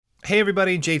Hey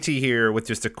everybody, JT here with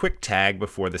just a quick tag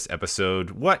before this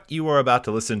episode. What you are about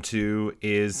to listen to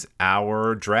is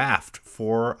our draft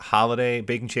for Holiday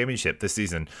Baking Championship this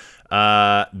season.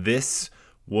 This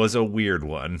was a weird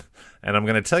one, and I'm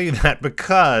going to tell you that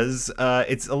because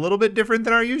it's a little bit different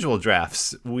than our usual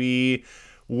drafts. We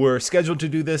were scheduled to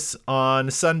do this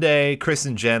on Sunday. Chris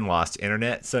and Jen lost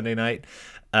internet Sunday night.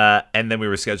 And then we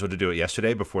were scheduled to do it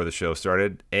yesterday before the show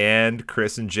started. And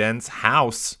Chris and Jen's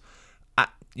house,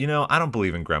 I don't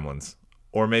believe in gremlins.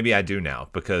 Or maybe I do now,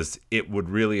 because it would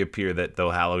really appear that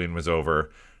though Halloween was over,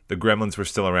 the gremlins were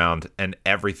still around and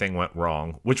everything went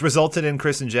wrong, which resulted in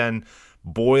Chris and Jen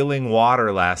boiling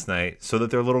water last night so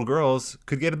that their little girls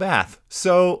could get a bath.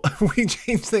 So we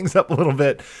changed things up a little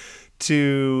bit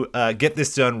to get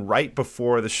this done right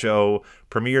before the show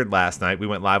premiered last night. We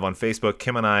went live on Facebook,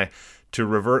 Kim and I, to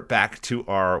revert back to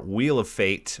our Wheel of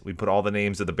Fate. We put all the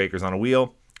names of the bakers on a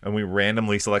wheel, and we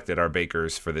randomly selected our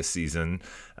bakers for this season.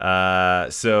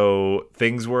 So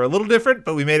things were a little different,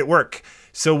 but we made it work.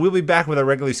 So we'll be back with a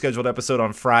regularly scheduled episode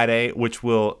on Friday, which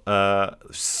will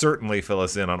certainly fill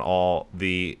us in on all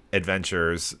the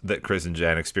adventures that Chris and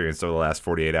Jen experienced over the last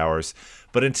 48 hours.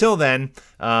 But until then,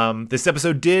 this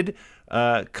episode did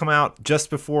come out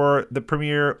just before the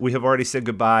premiere. We have already said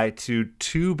goodbye to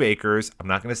two bakers. I'm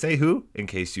not going to say who, in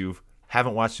case you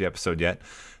haven't watched the episode yet.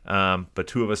 But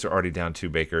two of us are already down two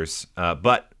bakers.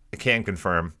 But I can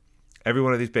confirm, every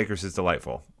one of these bakers is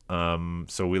delightful.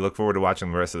 So we look forward to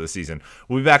watching the rest of the season.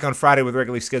 We'll be back on Friday with a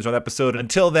regularly scheduled episode.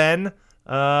 Until then,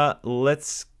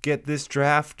 let's get this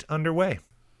draft underway.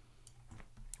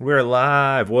 We're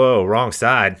live. Whoa, wrong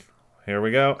side. Here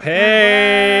we go.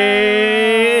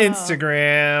 Hey,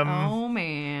 Instagram. Oh,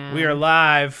 man. We are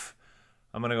live.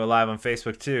 I'm going to go live on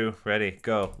Facebook, too. Ready?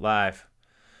 Go. Live.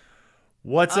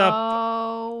 What's up?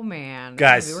 Oh, man.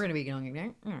 Guys. We're going to be going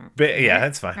there. Yeah,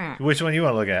 that's fine. Which one you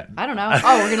want to look at? I don't know.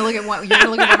 Oh, we're going to look at one. You're going to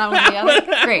look at one on the other?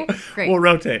 Great. We'll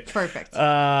rotate. Perfect.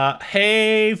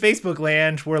 Hey, Facebook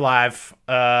land. We're live.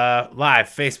 Live.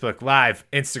 Facebook. Live.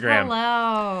 Instagram.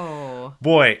 Hello.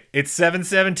 Boy, it's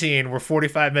 7:17. We're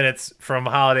 45 minutes from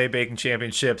Holiday Baking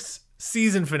Championships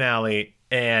season finale,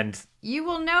 and you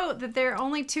will note that there are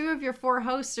only two of your four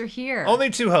hosts are here. Only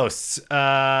two hosts.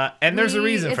 And there's a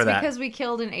reason for that. It's because we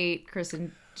killed and ate Chris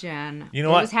and Jen. You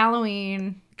know what? It was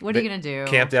Halloween. What are you going to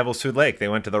do? Camp Devil's Food Lake. They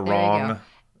went to the wrong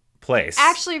place.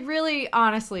 Actually, really,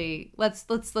 honestly, let's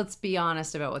be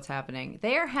honest about what's happening.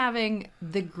 They are having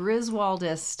the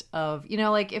Griswoldest of,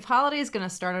 if Holiday is going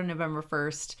to start on November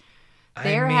 1st,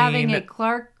 they're having a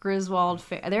Clark Griswold.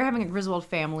 They're having a Griswold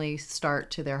family start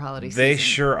to their holiday season. They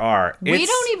sure are. We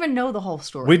don't even know the whole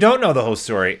story. We don't know the whole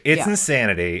story. It's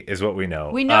insanity, is what we know.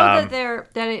 We know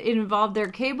that it involved their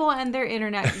cable and their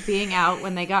internet being out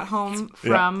when they got home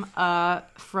from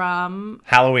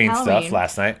Halloween stuff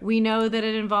last night. We know that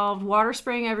it involved water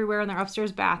spraying everywhere in their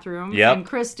upstairs bathroom. Yep. And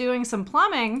Chris doing some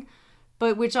plumbing,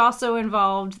 but which also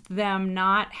involved them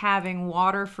not having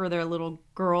water for their little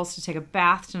girls to take a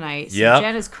bath tonight. So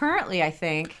Jen is currently, I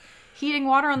think, heating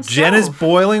water on the stove. Jen is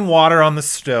boiling water on the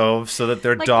stove so that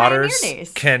their daughters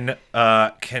can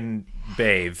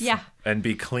bathe and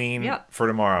be clean for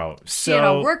tomorrow. So she had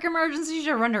a work emergency. She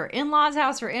had to run to her in-laws'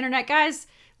 house for internet. Guys,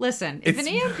 listen, if an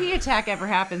EMP attack ever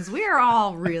happens, we are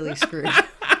all really screwed.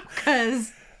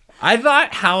 Because I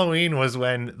thought Halloween was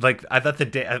when, I thought the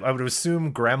day, I would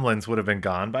assume Gremlins would have been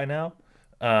gone by now.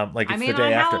 The day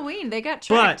on after. Halloween, they got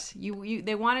tricked. But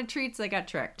they wanted treats, they got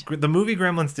tricked. The movie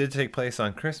Gremlins did take place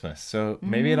on Christmas, so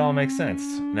maybe it all makes sense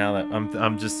now that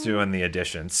I'm just doing the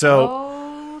addition. So,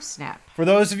 oh, snap. For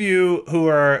those of you who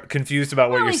are confused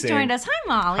about what you're Molly's seeing. joined us. Hi,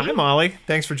 Molly. Hi, Molly.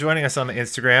 Thanks for joining us on the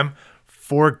Instagram.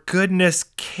 For goodness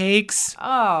cakes.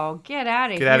 Oh, get out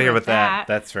of here. Get out of here with that.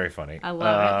 That's very funny. I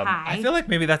love it. Hi. I feel like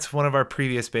maybe that's one of our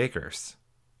previous bakers.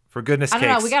 For goodness sakes. I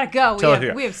don't know. We got to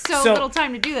go. We have so little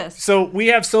time to do this. So we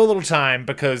have so little time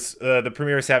because the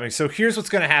premiere is happening. So here's what's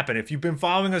going to happen. If you've been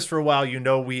following us for a while, you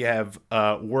know we have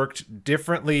worked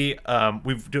differently.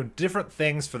 We've done different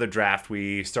things for the draft.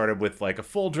 We started with a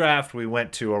full draft. We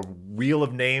went to a wheel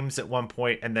of names at one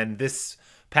point. And then this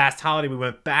past holiday, we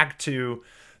went back to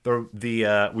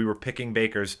we were picking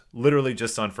bakers literally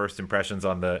just on first impressions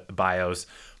on the bios.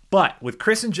 But with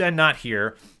Chris and Jen not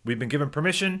here, we've been given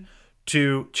permission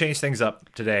to change things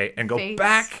up today and go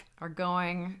back are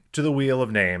going to the wheel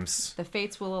of names. The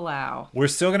fates will allow. We're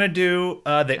still going to do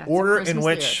the order in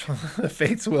which the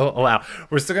fates will allow.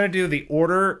 We're still going to do the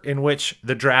order in which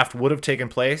the draft would have taken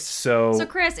place. So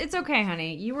Chris, it's okay,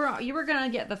 honey. You were going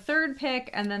to get the third pick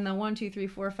and then the 1, 2, 3,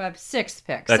 4, 5, 6th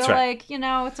pick. That's so right.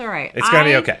 It's all right. It's going to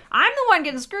be okay. I'm the one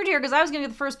getting screwed here because I was going to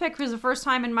get the first pick because it's the first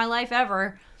time in my life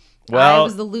ever Well, I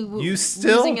was the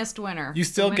losingest winner. You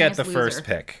still get the first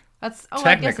pick. That's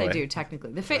I guess I do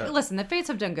technically. Listen, the fates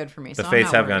have done good for me. So the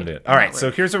fates have done good. All right, so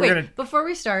here's what we're gonna. Before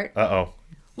we start. Uh-oh.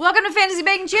 Welcome to Fantasy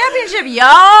Baking Championship, y'all.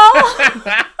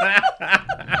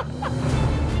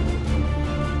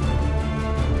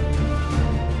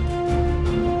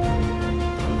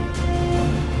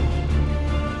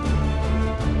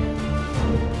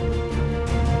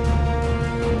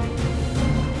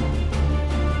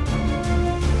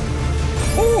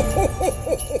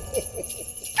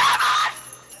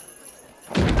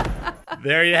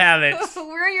 There you have it.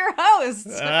 We're your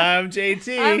hosts. I'm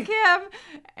JT. I'm Kim.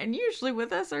 And usually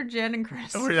with us are Jen and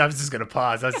Chris. I was just going to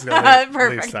pause. I was just going to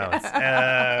leave silence.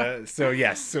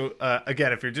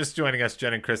 Again, if you're just joining us,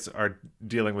 Jen and Chris are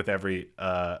dealing with every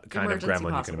kind of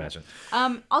gremlin you can imagine.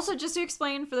 Also, just to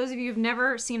explain, for those of you who've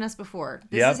never seen us before,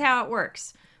 this is how it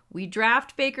works. We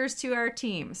draft bakers to our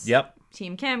teams. Yep.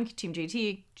 Team Kim, Team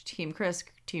JT, Team Chris,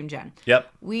 Team Jen.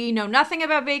 Yep. We know nothing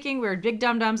about baking. We're big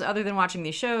dum-dums other than watching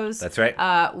these shows. That's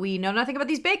right. We know nothing about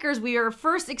these bakers. We are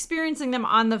first experiencing them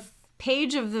on the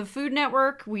page of the Food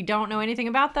Network. We don't know anything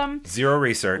about them. Zero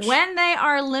research. When they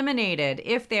are eliminated,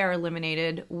 if they are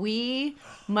eliminated, we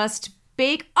must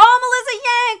bake. Oh, Melissa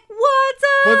Yang! What's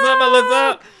up? What's up,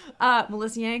 Melissa?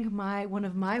 Melissa Yang, one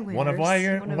of my winners. One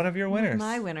of your winners.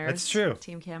 My winners. That's true.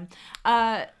 Team Kim.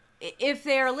 If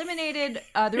they are eliminated,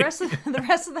 the rest of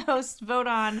the hosts vote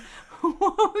on.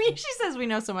 She says we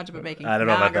know so much about baking. I don't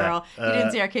know about girl. that. You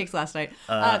didn't see our cakes last night.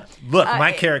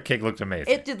 My carrot cake looked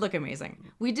amazing. It did look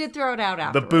amazing. We did throw it out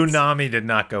afterwards. The Bunami did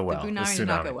not go well. The Bunami did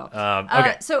not go well.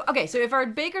 Okay. So if our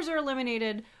bakers are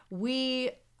eliminated, we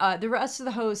the rest of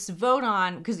the hosts vote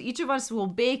on, because each of us will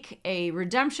bake a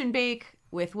redemption bake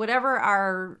with whatever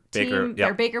our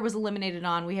baker was eliminated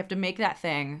on. We have to make that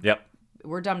thing. Yep.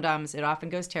 We're dum-dums. It often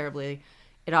goes terribly.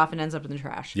 It often ends up in the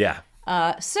trash. Yeah.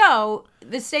 So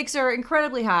the stakes are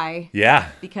incredibly high. Yeah.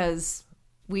 Because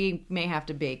we may have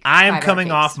to bake. I am coming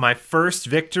off my first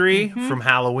victory from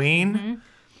Halloween. Mm-hmm.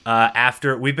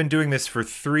 After we've been doing this for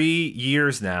 3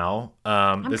 years now.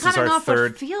 This is our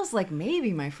third. What feels like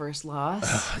maybe my first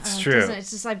loss. It's true.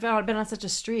 It's just I've been on such a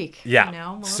streak. Yeah. You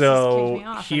know? So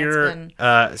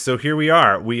here we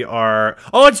are. We are.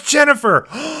 Oh, it's Jennifer.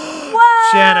 What?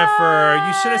 Jennifer,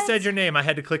 you should have said your name. I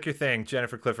had to click your thing.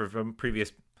 Jennifer Clifford from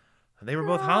previous. They were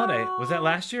both holiday. Was that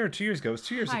last year or 2 years ago? It was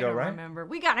 2 years ago, right? I don't remember.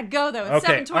 We gotta go though. It's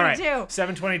 7:22. All right.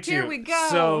 7:22. Here we go.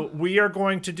 So we are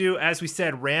going to do, as we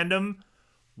said, random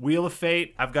Wheel of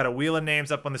Fate. I've got a wheel of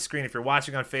names up on the screen. If you're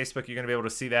watching on Facebook, you're going to be able to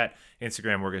see that.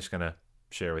 Instagram, we're just going to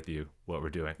share with you what we're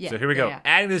doing. Yeah, so here we go. Yeah.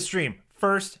 Adding to the stream.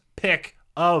 First pick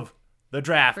of the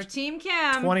draft. For Team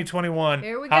Kim. 2021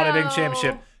 Here we Holiday go. Baking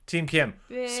Championship. Team Kim.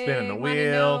 Spinning the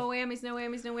wheel. No whammies, no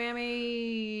whammies, no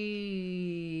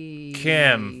whammies.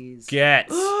 Kim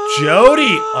gets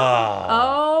Jody.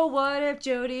 Oh, what if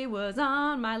Jody was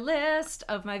on my list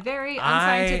of my very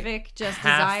unscientific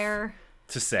desire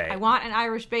to say I want an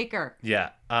Irish baker. Yeah.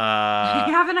 I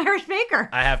have an Irish baker.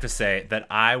 I have to say that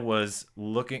I was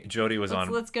looking. Jody was on.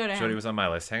 Let's go to Jody him. was on my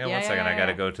list. Hang on one second. I got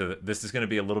to go to. This is going to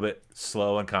be a little bit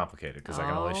slow and complicated because I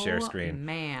can only share screen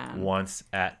once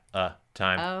at a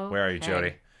time. Okay. Where are you,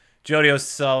 Jody? Jody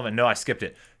O'Sullivan. No, I skipped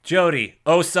it. Jody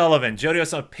O'Sullivan. Jody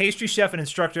O'Sullivan, pastry chef and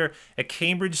instructor at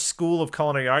Cambridge School of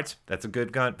Culinary Arts. That's a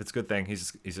good gun. That's a good thing.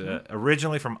 He's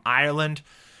originally from Ireland.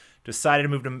 Decided to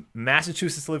move to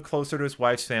Massachusetts to live closer to his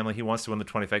wife's family. He wants to win the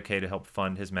 $25K to help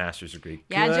fund his master's degree.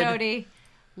 Yeah, good. Jody.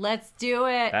 Let's do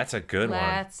it. That's a good one.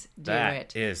 Let's do it.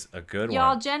 That is a good one.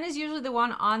 Y'all, Jen is usually the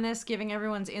one on this giving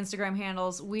everyone's Instagram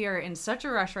handles. We are in such a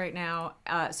rush right now.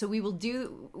 So we will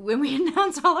do, when we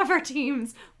announce all of our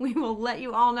teams, we will let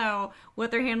you all know what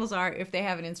their handles are if they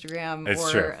have an Instagram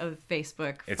or a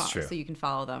Facebook. It's true. So you can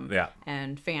follow them. Yeah.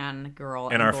 And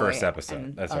fangirl. In our first episode.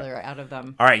 And That's other right. Out of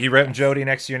them. All right. You wrote Jody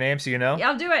next to your name so you know?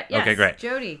 Yeah, I'll do it. Yes. Okay, great.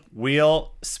 Jody.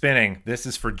 Wheel spinning. This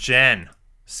is for Jen.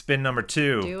 Spin number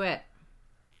 2. Do it.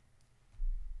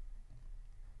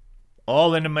 Oh,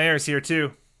 Linda Mayer's here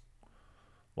too.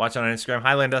 Watch on Instagram.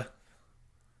 Hi, Linda.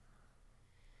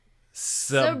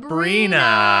 Sabrina.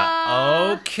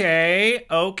 Okay.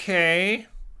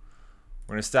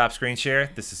 We're gonna stop screen share.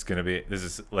 This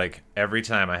is like every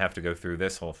time I have to go through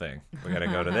this whole thing. We gotta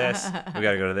go to this. We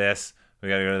gotta go to this. We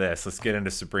gotta go to this. Let's get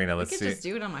into Sabrina. Let's see. Just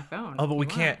do it on my phone. Oh, but we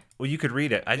can't. Well, you could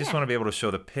read it. I just want to be able to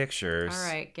show the pictures. All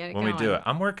right, get it when going. we do it.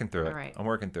 I'm working through it. All right. I'm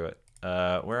working through it.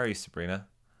 Where are you, Sabrina?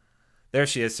 There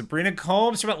she is. Sabrina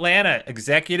Combs from Atlanta.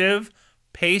 Executive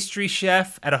pastry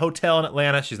chef at a hotel in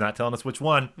Atlanta. She's not telling us which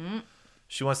one.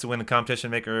 She wants to win the competition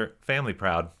and make her family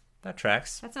proud. That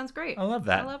tracks. That sounds great. I love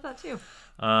that. I love that too.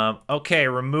 Okay,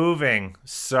 removing.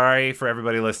 Sorry for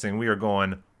everybody listening. We are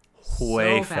going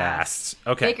way fast.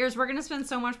 Okay. Bakers, we're going to spend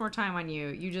so much more time on you.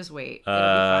 You just wait. It'll be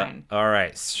fine. All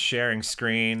right. Sharing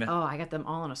screen. Oh, I got them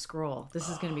all on a scroll. This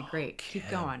is going to be great. Keep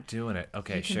going. Doing it.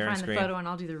 Okay, you can sharing find screen. the photo and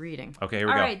I'll do the reading. Okay, here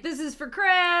we go. All right, this is for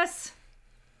Chris.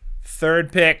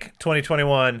 Third pick,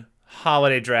 2021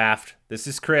 holiday draft. This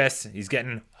is Chris. He's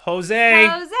getting Jose.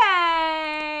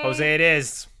 Jose it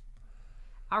is.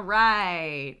 All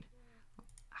right.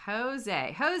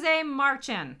 Jose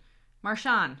Marchan.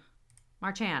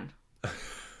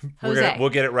 Jose. We'll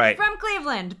get it right. From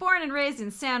Cleveland, born and raised in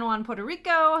San Juan, Puerto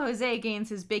Rico, Jose gains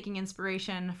his baking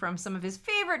inspiration from some of his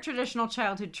favorite traditional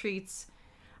childhood treats.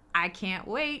 I can't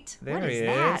wait. There he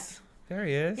is. There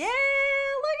he is. Yeah, look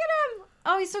at him.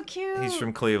 Oh, he's so cute. He's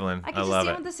from Cleveland. I can just see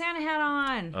him with the Santa hat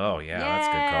on. Oh, yeah, that's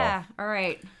a good call. All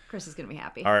right. Chris is going to be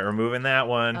happy. All right, removing that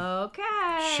one.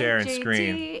 Okay. Sharing JT,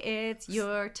 screen. It's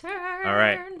your turn. All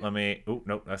right, let me... Oh,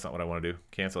 nope, that's not what I want to do.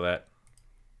 Cancel that.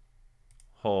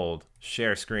 Hold.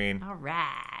 Share screen. All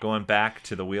right. Going back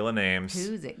to the Wheel of Names.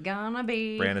 Who's it gonna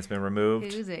be? Brandon's been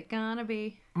removed. Who's it gonna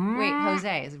be? Wait,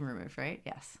 Jose is removed, right?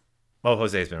 Yes. Oh,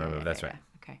 Jose's been removed. That's right.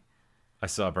 Okay. I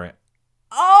saw Brand.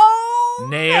 Oh,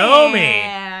 Naomi.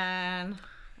 Man.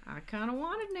 I kind of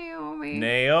wanted Naomi.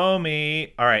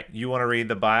 Naomi. All right, you want to read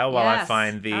the bio while I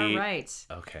find the... All right.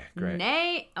 Okay, great.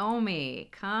 Naomi,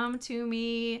 come to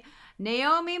me.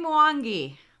 Naomi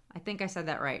Mwangi. I think I said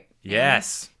that right.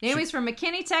 Yes. Naomi's from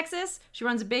McKinney, Texas. She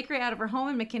runs a bakery out of her home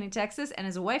in McKinney, Texas, and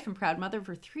is a wife and proud mother of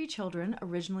her 3 children,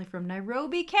 originally from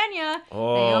Nairobi, Kenya.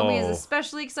 Oh. Naomi is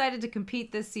especially excited to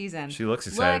compete this season. She looks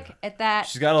excited. Look at that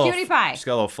she's got a little, cutie pie. She's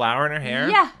got a little flower in her hair.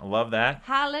 Yeah. I love that.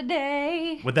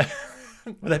 Holiday. Would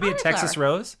that be a Texas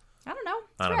rose? I don't know.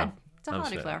 It's I don't red. know. It's a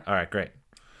holiday flower. All right, great.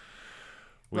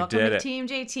 Welcome to Team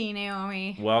JT,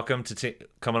 Naomi. Welcome to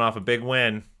coming off a big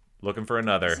win. Looking for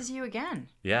another. This is you again.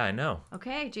 Yeah, I know.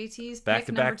 Okay, JT's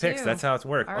back-to-back picks. That's how it's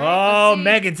worked. All right,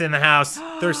 Megan's in the house.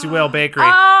 Thirsty Whale Bakery.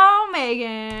 Oh,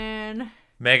 Megan.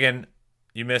 Megan,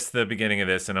 you missed the beginning of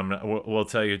this, and we'll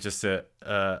tell you just in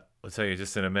a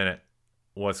minute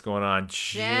what's going on.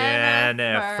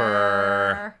 Jennifer.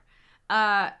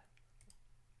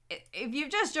 If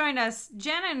you've just joined us,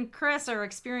 Jen and Chris are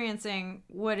experiencing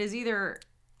what is either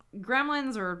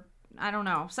gremlins or I don't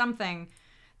know, something.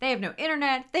 They have no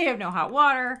internet. They have no hot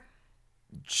water.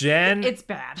 It's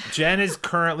bad. Jen is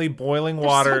currently boiling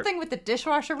water. There's something with the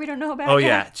dishwasher we don't know about. Oh,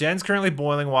 yeah. Jen's currently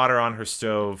boiling water on her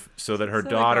stove so that her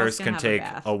daughters can take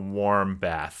a warm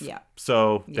bath. Yeah.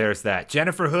 So there's that.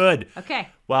 Jennifer Hood. Okay.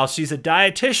 While she's a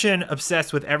dietitian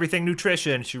obsessed with everything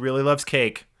nutrition, she really loves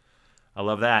cake. I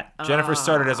love that. Jennifer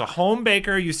started as a home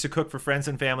baker, used to cook for friends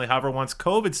and family. However, once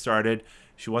COVID started,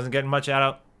 she wasn't getting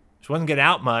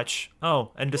out much.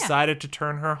 Oh, and decided to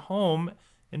turn her home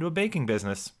into a baking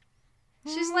business.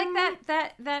 She's like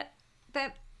that.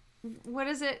 What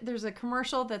is it? There's a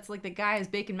commercial that's like the guy is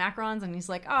baking macarons and he's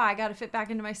like, "Oh, I got to fit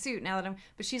back into my suit now that I'm."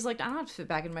 But she's like, "I don't have to fit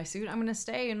back into my suit. I'm gonna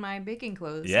stay in my baking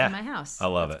clothes in my house." I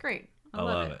love That's it. Great. I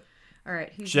love it. All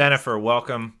right, Jennifer,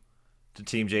 welcome to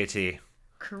Team JT.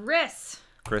 Chris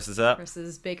is up. Chris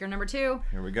is baker number 2.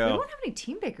 Here we go. We won't have any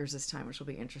team bakers this time, which will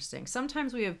be interesting.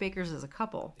 Sometimes we have bakers as a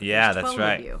couple. Yeah, that's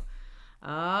right. Of you.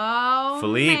 Oh,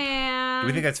 Philippe. man.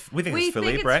 We think it's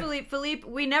Philippe, right? Philippe.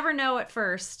 We never know at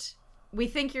first. We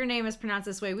think your name is pronounced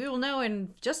this way. We will know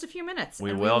in just a few minutes.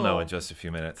 We will know in just a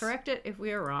few minutes. Correct it if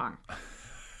we are wrong.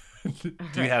 Do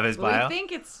you have his bio? We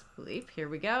think it's Philippe. Here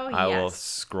we go. I will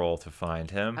scroll to find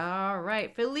him. All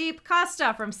right. Philippe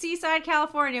Costa from Seaside,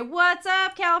 California. What's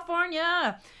up,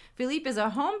 California? Philippe is a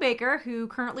home baker who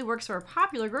currently works for a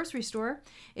popular grocery store.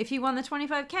 If he won the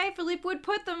 $25K, Philippe would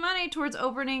put the money towards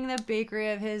opening the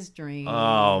bakery of his dreams.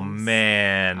 Oh,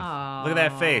 man. Aww. Look at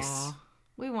that face.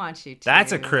 We want you to.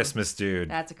 That's a Christmas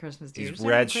dude. That's a Christmas dude. He's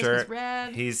red Christmas shirt.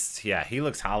 Red. He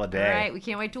looks holiday. All right, we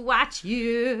can't wait to watch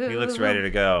you. He looks ready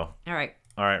to go. All right,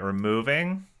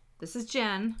 removing. This is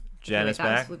Jen. Jen is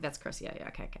back. That's Chris. Yeah.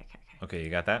 Okay. Okay,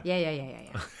 you got that? Yeah.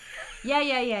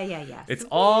 Yeah. It's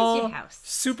all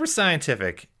super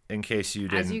scientific, in case you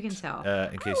didn't. As you can tell.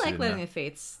 I like letting the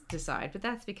fates decide, but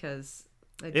that's because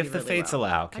if the fates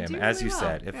allow, Kim, as you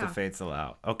said, if the fates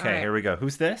allow. Okay, here we go.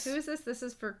 Who's this? Who is this? This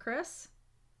is for Chris.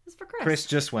 This is for Chris. Chris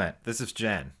just went. This is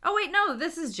Jen. Oh wait, no,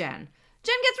 this is Jen.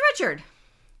 Jen gets Richard.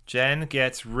 Jen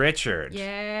gets Richard.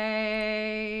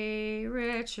 Yay,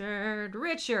 Richard.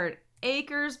 Richard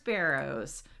Akers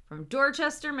Barrows from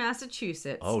Dorchester,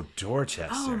 Massachusetts. Oh, Dorchester.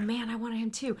 Oh, man, I wanted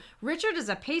him too. Richard is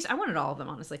a I wanted all of them,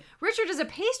 honestly. Richard is a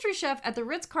pastry chef at the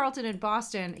Ritz-Carlton in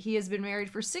Boston. He has been married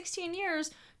for 16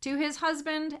 years to his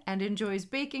husband and enjoys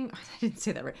baking. I didn't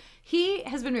say that right. He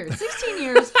has been married 16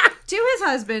 years to his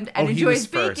husband and enjoys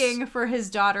baking for his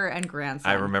daughter and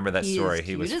grandson. I remember that story.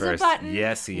 He was first. A button.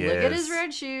 Yes, he is. Look at his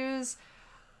red shoes.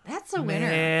 That's a winner.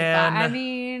 I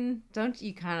mean, don't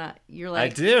you kind of? You're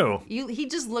like, I do. He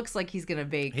just looks like he's gonna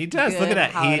bake. He does. Look at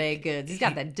that holiday goods. He's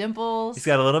got the dimples. He's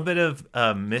got a little bit of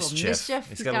mischief.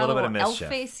 He's got a little bit of mischief. Elf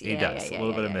face. He does a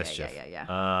little bit of mischief.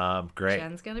 Yeah. Great.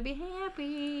 Jen's gonna be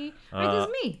happy. Right, this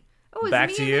is me. Oh, it's back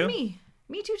me to and you. then me.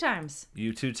 Me 2 times.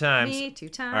 You 2 times. Me 2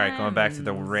 times. All right, going back to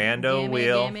the rando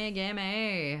wheel.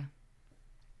 Gimme. I'm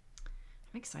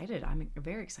excited. I'm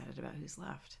very excited about who's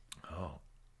left. Oh.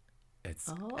 It's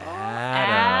Adam.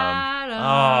 Adam.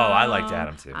 Oh, I liked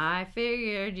Adam too. I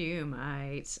figured you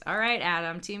might. All right,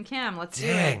 Adam, Team Kim, let's do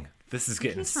it. Dang, this is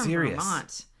getting serious. From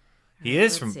Vermont. He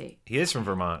is from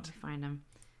Vermont. Let me find him.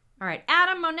 All right,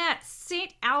 Adam Monette,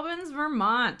 St. Albans,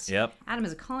 Vermont. Yep. Adam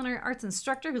is a culinary arts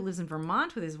instructor who lives in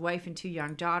Vermont with his wife and 2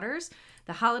 young daughters.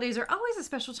 The holidays are always a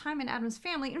special time in Adam's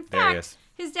family. In fact,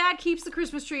 his dad keeps the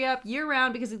Christmas tree up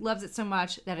year-round because he loves it so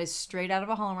much. That is straight out of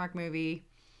a Hallmark movie.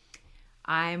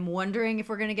 I'm wondering if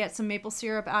we're going to get some maple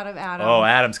syrup out of Adam. Oh,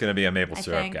 Adam's going to be a maple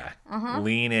syrup guy.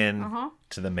 Lean in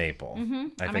to the maple. I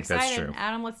think excited. that's true.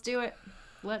 Adam, let's do it.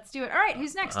 Let's do it. All right,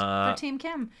 who's next for Team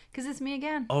Kim? Because it's me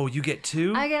again. Oh, you get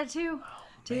 2? I get 2. Oh,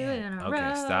 2 in a row.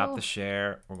 Okay, stop the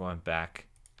share. We're going back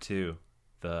to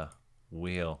the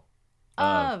wheel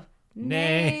of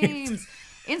names.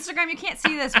 Instagram, you can't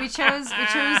see this. We chose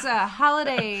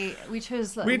holiday. We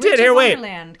did. Here, wait.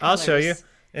 Wonderland I'll colors. show you.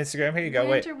 Instagram, here you go.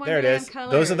 Winter Wait, there it is.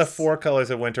 Colors. Those are the 4 colors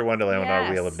of Winter Wonderland on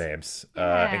our wheel of names.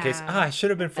 Yeah. In case, I should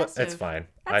have been flipping. It's fine.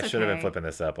 I should have been flipping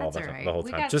this up the whole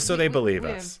time, just so they believe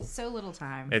us. We have so little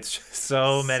time. It's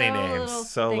so many names,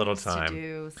 so little time. To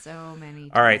do, so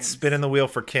many. All right, spinning the wheel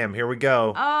for Kim. Here we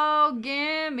go. Oh,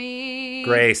 gimme.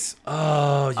 Grace.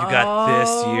 Oh, you got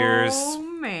this year's. Oh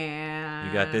man.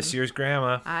 You got this year's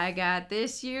grandma. I got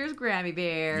this year's Grammy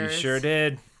Bears. You sure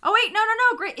did. Oh wait, no,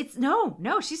 great. It's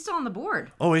no, she's still on the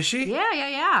board. Oh, is she?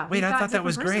 Yeah. Wait, I thought that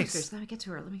was Grace. Let me get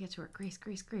to her. Grace.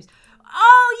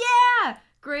 Oh yeah,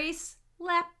 Grace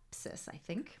Lapsis, I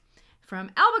think, from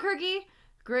Albuquerque.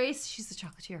 Grace, she's the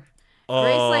chocolatier. Oh,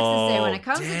 Grace likes to say, when it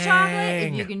comes to chocolate,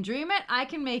 if you can dream it, I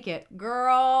can make it.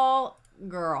 Girl.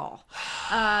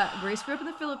 Grace grew up in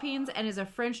the Philippines and is a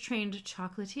French-trained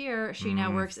chocolatier. She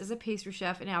now works as a pastry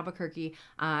chef in Albuquerque.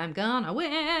 I'm gonna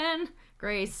win.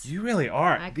 Grace. You really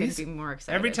are. I couldn't be more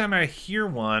excited. Every time I hear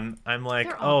one, I'm like,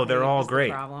 they're they're all great.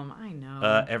 The problem. I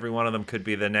know. Every one of them could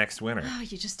be the next winner. Oh,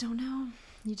 you just don't know.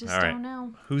 Don't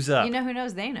know. Who's up? You know who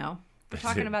knows? They know. We're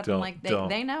talking about them like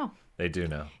they know. They do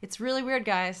know. It's really weird,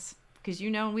 guys, because you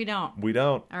know and we don't. We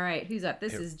don't. All right, who's up?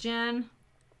 This is Jen.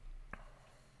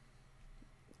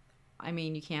 I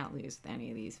mean, you can't lose with any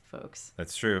of these folks.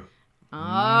 That's true.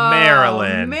 Oh,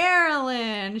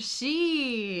 Marilyn.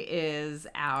 She is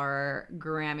our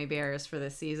Grammy Bears for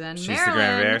this season. She's the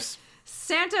Grammy Bears.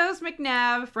 Santos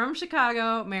McNabb from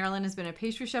Chicago. Marilyn has been a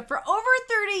pastry chef for over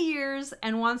 30 years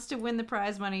and wants to win the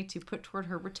prize money to put toward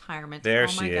her retirement. There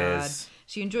she is.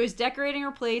 She enjoys decorating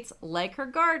her plates like her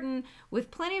garden with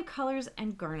plenty of colors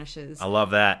and garnishes. I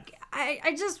love that.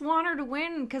 I just want her to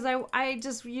win because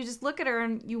you just look at her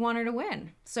and you want her to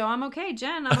win. So I'm okay,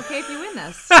 Jen. I'm okay if you win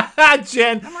this.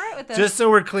 Jen, I'm all right with this. Just so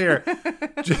we're clear,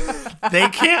 they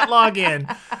can't log in.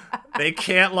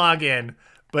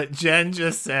 But Jen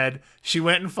just said she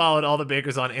went and followed all the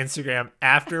bakers on Instagram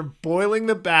after boiling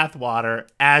the bathwater,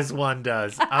 as one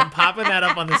does. I'm popping that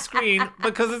up on the screen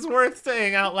because it's worth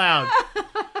saying out loud.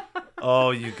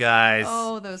 Oh, you guys.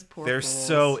 Oh, those poor They're fools.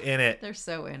 so in it. They're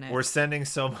so in it. We're sending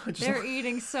so much. They're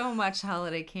eating so much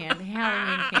holiday candy,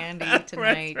 Halloween candy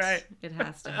tonight. Right. It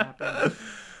has to happen.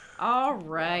 All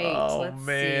right. Oh, Let's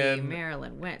man. see.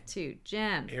 Marilyn went to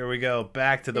Jen. Here we go.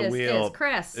 Back to the wheel.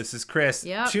 This is Chris.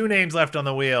 Yep. 2 names left on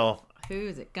the wheel.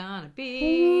 Who's it gonna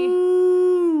be?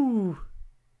 Ooh.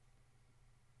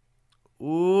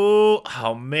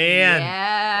 Oh, man.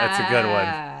 Yes. That's a good one.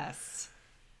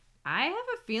 I have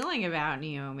a feeling about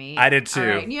Naomi. I did too. All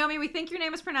right, Naomi, we think your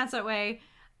name is pronounced that way.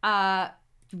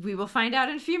 We will find out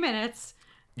in a few minutes.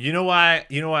 You know why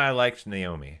I liked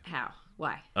Naomi? How?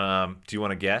 Why? Do you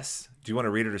want to guess? Do you want to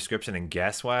read her description and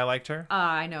guess why I liked her?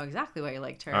 I know exactly why you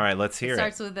liked her. All right, let's hear it.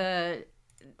 Starts with a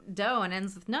dough and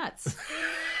ends with nuts.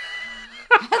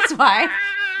 That's why.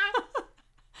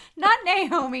 Not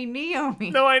Naomi.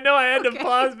 No, I know. I had to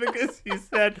pause because you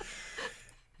said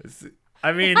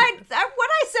I mean, what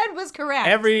I said was correct.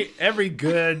 Every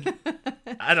good,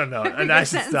 I don't know. And I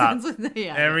should stop.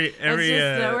 Every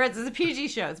it's a PG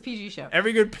show. It's a PG show.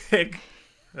 Every good pick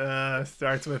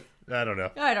starts with I don't know.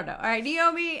 All right,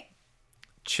 Naomi.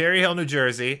 Cherry Hill, New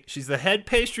Jersey. She's the head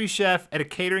pastry chef at a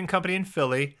catering company in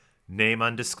Philly. Name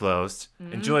undisclosed.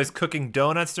 Enjoys cooking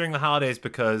donuts during the holidays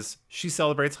because she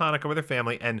celebrates Hanukkah with her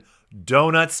family, and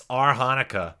donuts are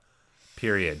Hanukkah.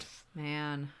 Period.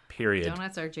 Man. Period.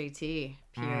 Donuts are JT.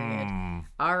 Period.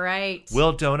 All right.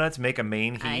 Will donuts make a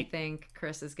main heat? I think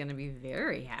Chris is going to be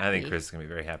very happy. I think Chris is going to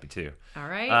be very happy too. All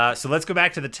right. So let's go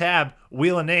back to the tab.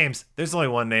 Wheel of names. There's only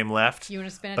one name left. You want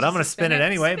to spin it? But I'm going to spin it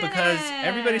anyway because it.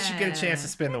 everybody should get a chance to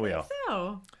spin the wheel.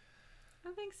 I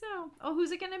think so. Oh,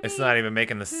 who's it going to be? It's not even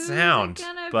making the sound,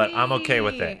 but I'm okay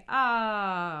with it.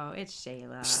 Oh, it's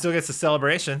Shayla. She still gets the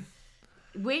celebration.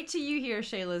 Wait till you hear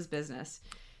Shayla's business.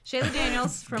 Shayla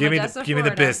Daniels from give Odessa, me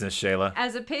the business, Shayla.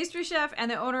 As a pastry chef and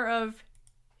the owner of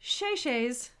Shay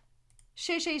Shay's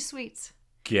Sweets.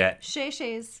 Shay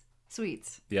Shay's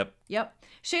Sweets. Yep.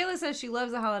 Shayla says she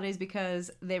loves the holidays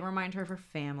because they remind her of her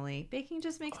family. Baking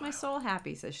just makes my soul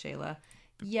happy, says Shayla.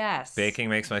 Yes. Baking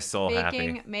makes my soul happy.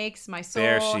 Baking makes my soul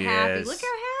there she happy. is. Look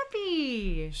how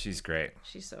happy. She's great.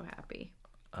 She's so happy.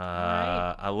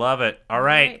 Right. I love it. All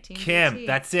right, Kim, GT.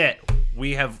 that's it.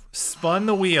 We have spun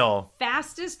the wheel.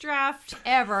 Fastest draft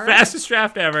ever.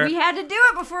 We had to do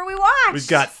it before we watched.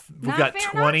 We've got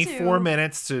 24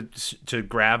 minutes to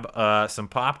grab some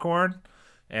popcorn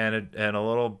and a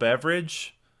little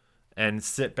beverage and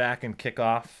sit back and kick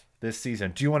off this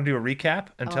season. Do you want to do a recap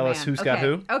and tell us who's got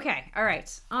who? Okay. All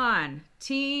right. On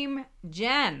Team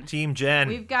Jen.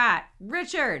 We've got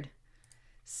Richard,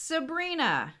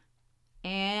 Sabrina,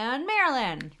 and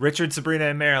Marilyn. Richard, Sabrina,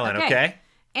 and Marilyn. Okay.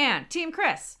 And Team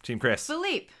Chris.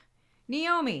 Philippe,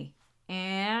 Naomi,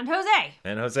 and Jose.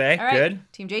 All right. Good.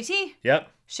 Team JT.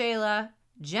 Yep. Shayla,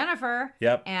 Jennifer.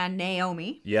 Yep. And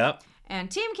Naomi. Yep. And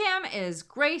Team Kim is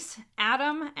Grace,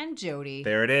 Adam, and Jody.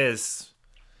 There it is.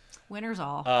 Winners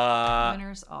all.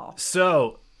 Winners all.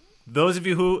 So, those of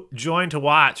you who joined to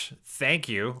watch, thank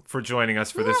you for joining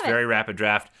us for this very rapid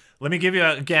draft. Let me give you,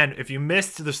 again, if you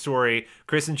missed the story,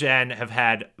 Chris and Jen have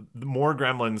had more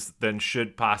gremlins than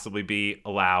should possibly be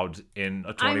allowed in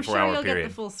a 24-hour period. I'm sure you'll get the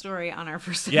full story on our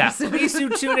first episode. Yeah, please do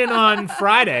tune in on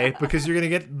Friday because you're going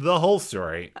to get the whole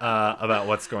story about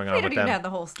what's going on with them. We don't even have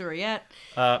the whole story yet.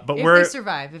 But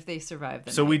if they survive.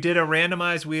 So we did a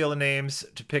randomized wheel of names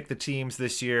to pick the teams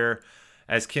this year.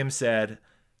 As Kim said,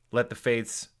 let the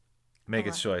fates make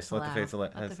its choice. Let the fates allow.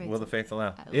 Will the fates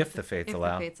allow? If the fates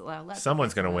allow.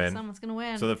 Someone's going to win. Someone's going to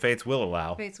win. So the fates will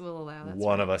allow. Fates will allow. That's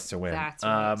one of us to win. That's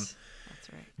right. That's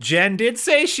right. Jen did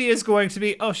say she is going to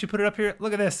be. Oh, she put it up here.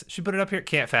 Look at this. She put it up here.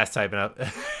 Can't fast type it up.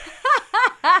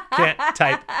 Can't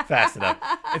type fast enough.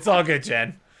 It's all good,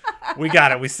 Jen. We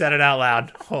got it. We said it out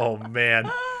loud. Oh,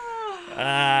 man.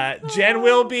 Jen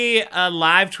will be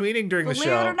live tweeting during the show.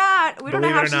 Believe it or not, we don't know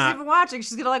how she's even watching.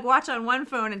 She's gonna watch on one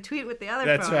phone and tweet with the other phone.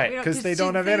 That's right, because they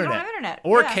don't have internet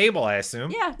or cable, I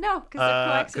assume. Yeah, no,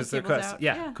 because the coax out.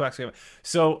 Yeah, coax cable.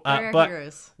 So, but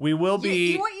heroes. We will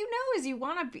be. What you know is you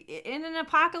want to be in an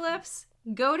apocalypse.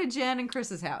 Go to Jen and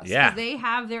Chris's house. Yeah. Because they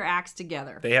have their acts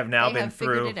together. They have now been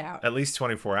through at least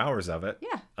 24 hours of it.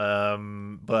 Yeah.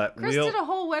 But Chris did a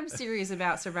whole web series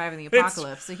about surviving the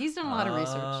apocalypse, so he's done a lot of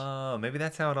research. Oh, maybe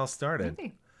that's how it all started.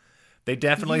 Maybe. They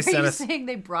definitely sent us. Saying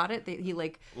they brought it? He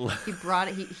brought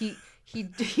it. He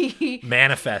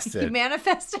manifested. He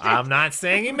manifested it. I'm not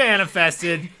saying he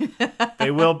manifested.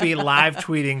 They will be live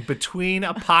tweeting between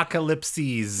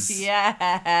apocalypses.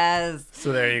 Yes.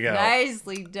 So there you go.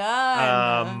 Nicely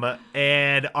done.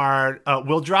 And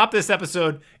we'll drop this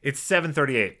episode. It's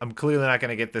 7:38. I'm clearly not going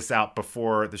to get this out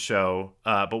before the show,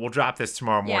 but we'll drop this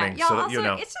tomorrow morning. Yeah, so that also, you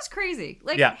know. It's just crazy.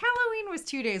 Halloween was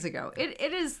 2 days ago.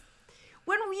 It is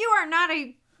when you are not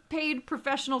a paid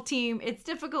professional team, it's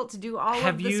difficult to do all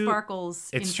of the sparkles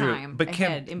in time. But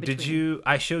Kim, did you?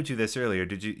 I showed you this earlier.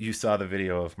 Did you saw the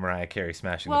video of Mariah Carey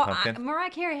smashing the pumpkin?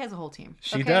 Mariah Carey has a whole team.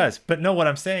 She does. But no, what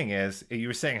I'm saying is, you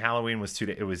were saying Halloween was 2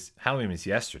 days. Halloween was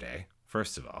yesterday.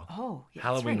 First of all. Oh, yeah,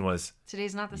 Halloween was.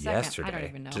 Today's not the second. Yesterday. I don't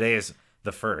even know. Today is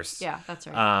the first. Yeah, that's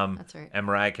right. That's right. And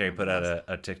Mariah Carey put out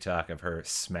a TikTok of her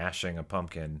smashing a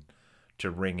pumpkin to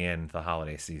ring in the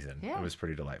holiday season. Yeah. It was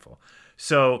pretty delightful.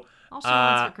 So. All she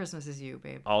wants for Christmas is you,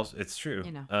 babe. It's true.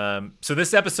 You know. So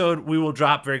this episode we will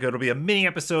drop very good. It'll be a mini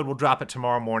episode. We'll drop it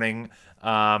tomorrow morning.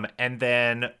 And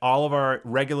then all of our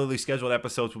regularly scheduled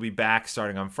episodes will be back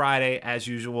starting on Friday as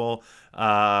usual.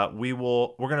 We're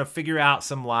going to figure out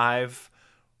some live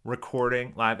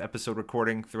live episode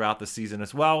recording throughout the season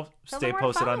as well. Stay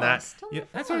posted on that.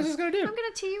 That's what I was just going to do. I'm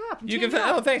going to tee you up.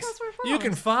 Thanks. You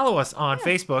can follow us on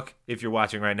Facebook if you're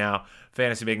watching right now,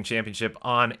 Fantasy Baking Championship,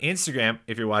 on Instagram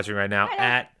if you're watching right now,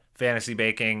 at Fantasy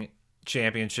Baking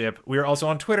Championship. We are also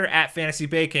on Twitter at Fantasy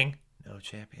Baking. No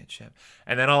championship.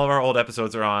 And then all of our old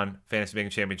episodes are on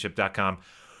fantasybakingchampionship.com.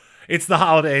 It's the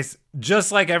holidays.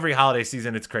 Just like every holiday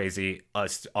season, it's crazy.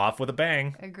 Off with a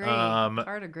bang. Agree.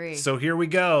 Hard agree. So here we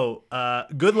go.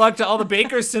 Good luck to all the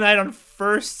bakers tonight on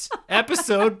first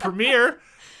episode premiere.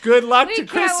 Good luck to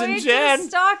Chris and Jen. We can't wait to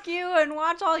stalk you and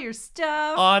watch all your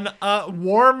stuff. On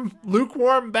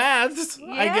lukewarm baths,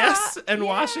 I guess, and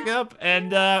washing up.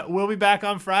 And we'll be back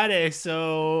on Friday.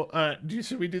 So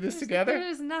should we do this together?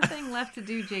 There's nothing left to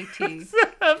do, JT.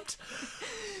 Except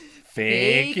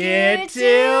fake it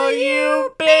till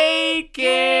you bake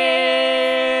it.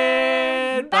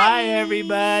 Bye,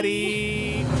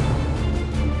 everybody.